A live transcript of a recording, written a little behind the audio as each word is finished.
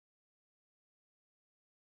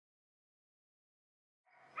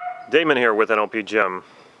Damon here with NLP Gym.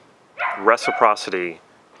 Reciprocity,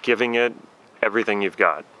 giving it everything you've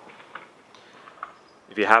got.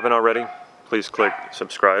 If you haven't already, please click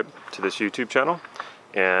subscribe to this YouTube channel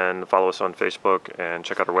and follow us on Facebook and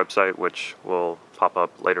check out our website, which will pop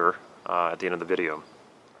up later at the end of the video.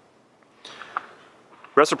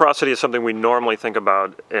 Reciprocity is something we normally think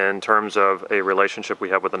about in terms of a relationship we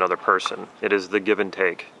have with another person. It is the give and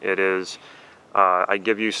take. It is I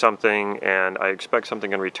give you something and I expect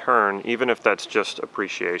something in return, even if that's just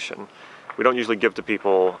appreciation. We don't usually give to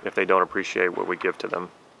people if they don't appreciate what we give to them.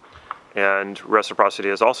 And reciprocity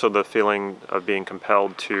is also the feeling of being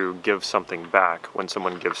compelled to give something back when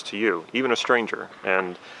someone gives to you, even a stranger.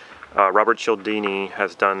 And Robert Cialdini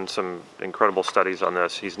has done some incredible studies on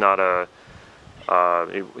this. He's not into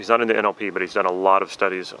NLP, but he's done a lot of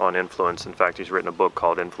studies on influence. In fact, he's written a book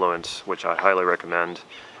called Influence, which I highly recommend.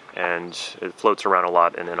 And it floats around a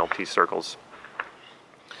lot in NLP circles.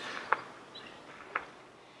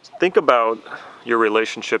 Think about your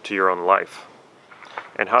relationship to your own life,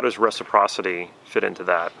 and how does reciprocity fit into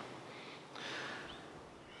that?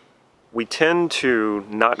 We tend to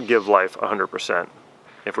not give life 100%.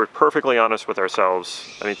 If we're perfectly honest with ourselves,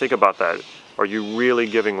 I mean, think about that. Are you really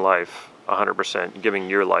giving life 100%, giving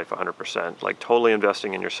your life 100%, like totally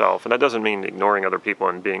investing in yourself? And that doesn't mean ignoring other people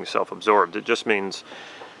and being self-absorbed. It just means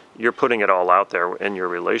you're putting it all out there in your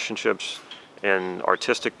relationships, in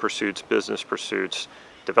artistic pursuits, business pursuits,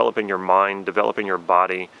 developing your mind, developing your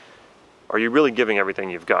body. Are you really giving everything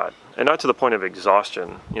you've got? And not to the point of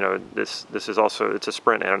exhaustion. You know, this is also, it's a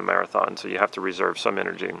sprint and a marathon, so you have to reserve some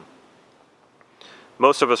energy.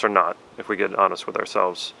 Most of us are not, if we get honest with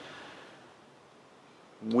ourselves.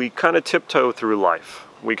 We kind of tiptoe through life.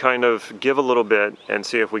 We kind of give a little bit and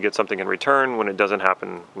see if we get something in return. When it doesn't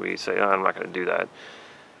happen, we say, oh, I'm not going to do that.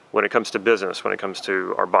 When it comes to business, when it comes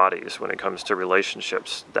to our bodies, when it comes to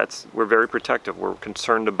relationships, we're very protective. We're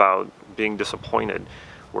concerned about being disappointed.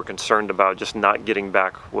 We're concerned about just not getting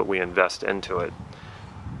back what we invest into it.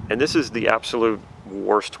 And this is the absolute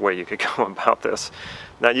worst way you could go about this.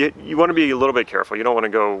 Now, you want to be a little bit careful. You don't want to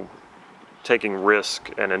go taking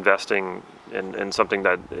risk and investing in something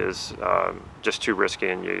that is just too risky,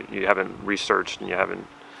 and you haven't researched and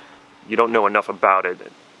you don't know enough about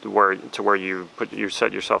it to where you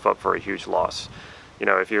set yourself up for a huge loss. You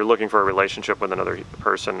know, if you're looking for a relationship with another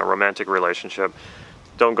person, a romantic relationship,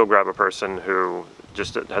 don't go grab a person who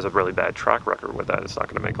just has a really bad track record with that. It's not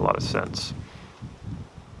going to make a lot of sense.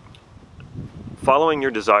 Following your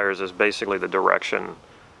desires is basically the direction.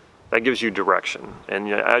 That gives you direction. And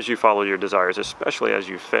you know, as you follow your desires, especially as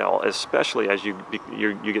you fail, especially as you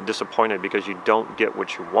get disappointed because you don't get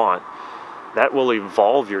what you want, that will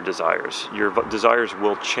evolve your desires. Your desires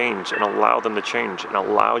will change, and allow them to change, and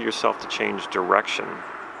allow yourself to change direction.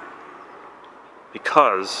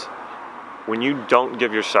 Because when you don't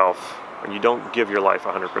give yourself, when you don't give your life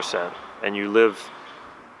 100%, and you live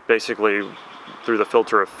basically through the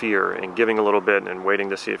filter of fear and giving a little bit and waiting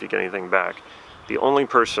to see if you get anything back, the only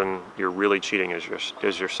person you're really cheating is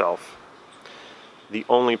yourself. The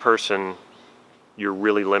only person you're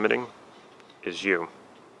really limiting is you.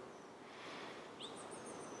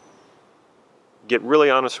 Get really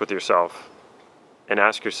honest with yourself and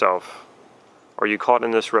ask yourself, are you caught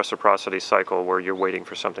in this reciprocity cycle where you're waiting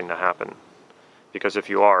for something to happen? Because if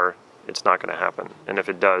you are, it's not going to happen. And if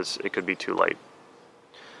it does, it could be too late.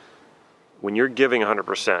 When you're giving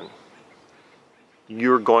 100%,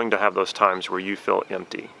 you're going to have those times where you feel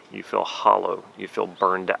empty, you feel hollow, you feel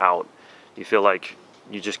burned out, you feel like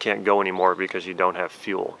you just can't go anymore because you don't have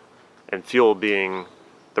fuel. And fuel being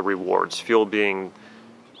the rewards, fuel being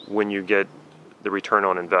when you get the return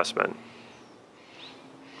on investment.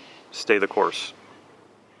 Stay the course.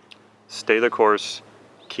 Stay the course,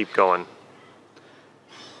 keep going,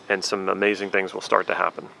 and some amazing things will start to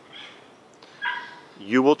happen.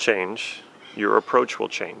 You will change, your approach will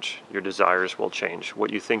change, your desires will change.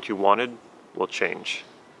 What you think you wanted will change.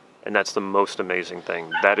 And that's the most amazing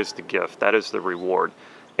thing. That is the gift, that is the reward.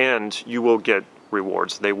 And you will get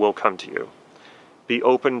rewards, they will come to you. Be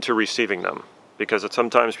open to receiving them. Because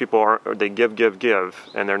sometimes people they give,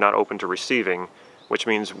 and they're not open to receiving, which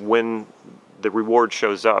means when the reward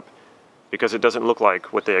shows up, because it doesn't look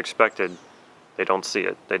like what they expected, they don't see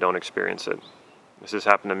it, they don't experience it. This has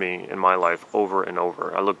happened to me in my life over and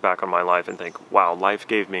over. I look back on my life and think, wow, life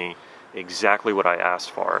gave me exactly what I asked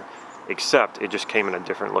for, except it just came in a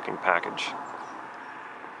different looking package.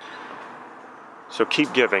 So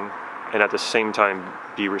keep giving, and at the same time,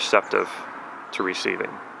 be receptive to receiving.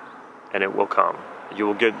 And it will come. You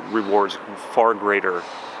will get rewards far greater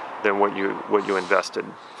than what you invested,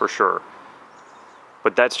 for sure.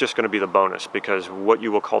 But that's just going to be the bonus, because what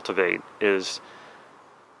you will cultivate is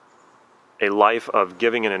a life of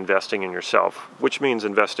giving and investing in yourself, which means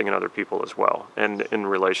investing in other people as well, and in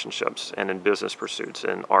relationships, and in business pursuits,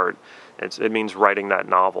 and art. It means writing that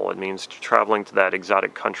novel. It means traveling to that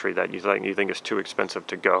exotic country that you think is too expensive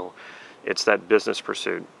to go. It's that business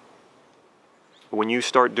pursuit. When you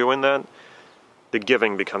start doing that, the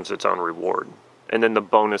giving becomes its own reward, and then the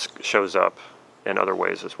bonus shows up in other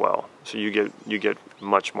ways as well. So you get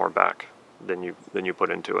much more back than you put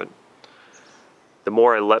into it. The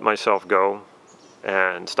more I let myself go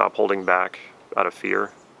and stop holding back out of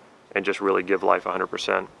fear and just really give life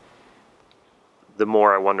 100%, the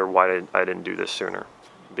more I wonder why I didn't do this sooner,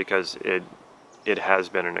 because it has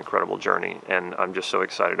been an incredible journey, and I'm just so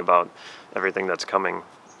excited about everything that's coming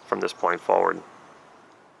from this point forward.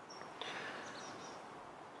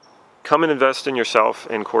 Come and invest in yourself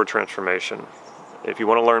in Core Transformation. If you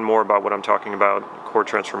want to learn more about what I'm talking about, Core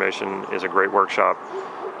Transformation is a great workshop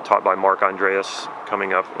taught by Mark Andreas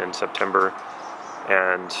coming up in September.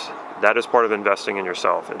 And that is part of investing in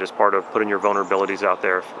yourself. It is part of putting your vulnerabilities out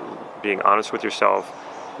there, being honest with yourself,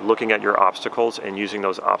 looking at your obstacles and using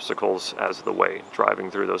those obstacles as the way,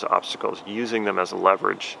 driving through those obstacles, using them as a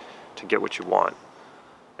leverage to get what you want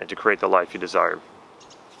and to create the life you desire.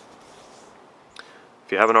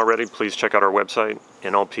 If you haven't already, please check out our website,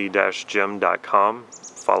 nlp-gym.com.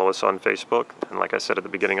 Follow us on Facebook. And like I said at the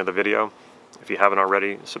beginning of the video, if you haven't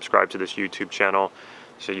already, subscribe to this YouTube channel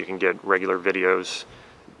so you can get regular videos.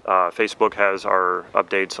 Facebook has our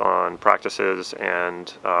updates on practices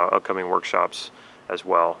and upcoming workshops as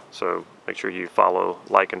well. So make sure you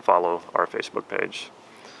like and follow our Facebook page.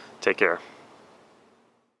 Take care.